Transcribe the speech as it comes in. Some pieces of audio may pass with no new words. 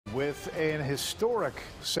With an historic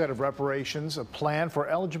set of reparations, a plan for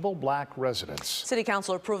eligible black residents. City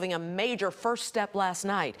Council approving a major first step last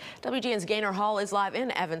night. WGN's Gaynor Hall is live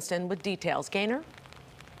in Evanston with details. Gaynor?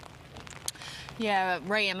 Yeah,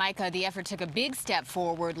 Ray and Micah, the effort took a big step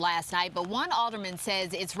forward last night, but one alderman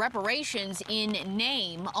says it's reparations in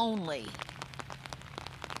name only.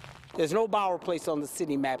 There's no Bauer Place on the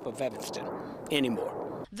city map of Evanston anymore.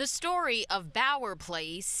 The story of Bauer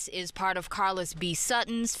Place is part of Carlos B.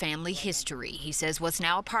 Sutton's family history. He says what's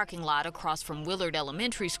now a parking lot across from Willard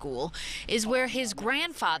Elementary School is where his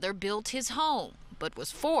grandfather built his home, but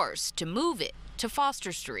was forced to move it to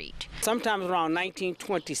Foster Street. Sometime around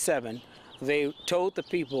 1927, they told the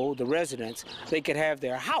people, the residents, they could have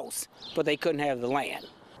their house, but they couldn't have the land.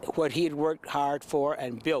 What he had worked hard for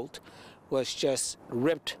and built was just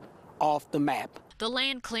ripped off the map. The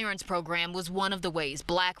land clearance program was one of the ways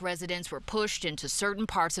black residents were pushed into certain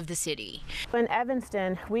parts of the city. In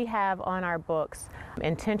Evanston, we have on our books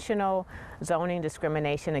intentional zoning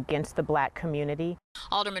discrimination against the black community.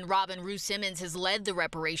 Alderman Robin Rue Simmons has led the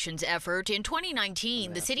reparations effort. In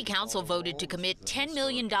 2019, the City Council voted to commit $10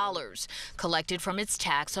 million collected from its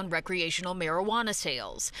tax on recreational marijuana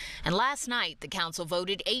sales. And last night, the council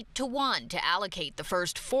voted 8-1 to allocate the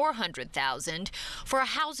first $400,000 for a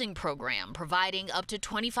housing program providing up to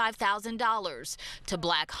 $25,000 to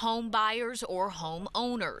black home buyers or home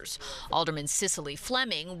owners. Alderman Cicely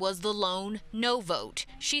Fleming was the lone no vote.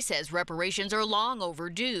 She says reparations are long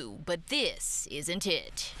overdue, but this isn't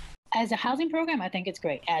it. As a housing program, I think it's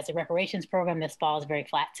great. As a reparations program, this falls very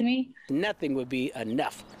flat to me. Nothing would be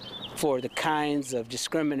enough for the kinds of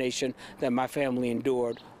discrimination that my family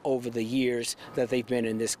endured over the years that they've been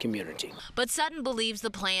in this community. But Sutton believes the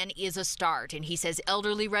plan is a start, and he says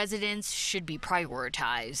elderly residents should be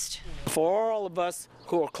prioritized. For all of us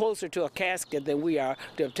who are closer to a casket than we are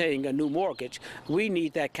to obtaining a new mortgage, we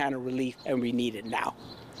need that kind of relief, and we need it now.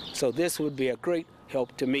 So this would be a great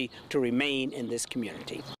help to me to remain in this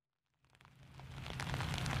community.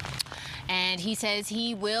 And he says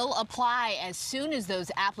he will apply as soon as those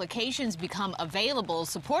applications become available.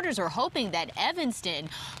 Supporters are hoping that Evanston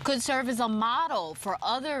could serve as a model for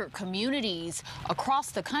other communities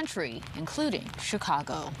across the country, including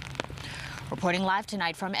Chicago. Reporting live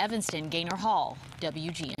tonight from Evanston, Gaynor Hall,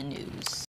 WGN News.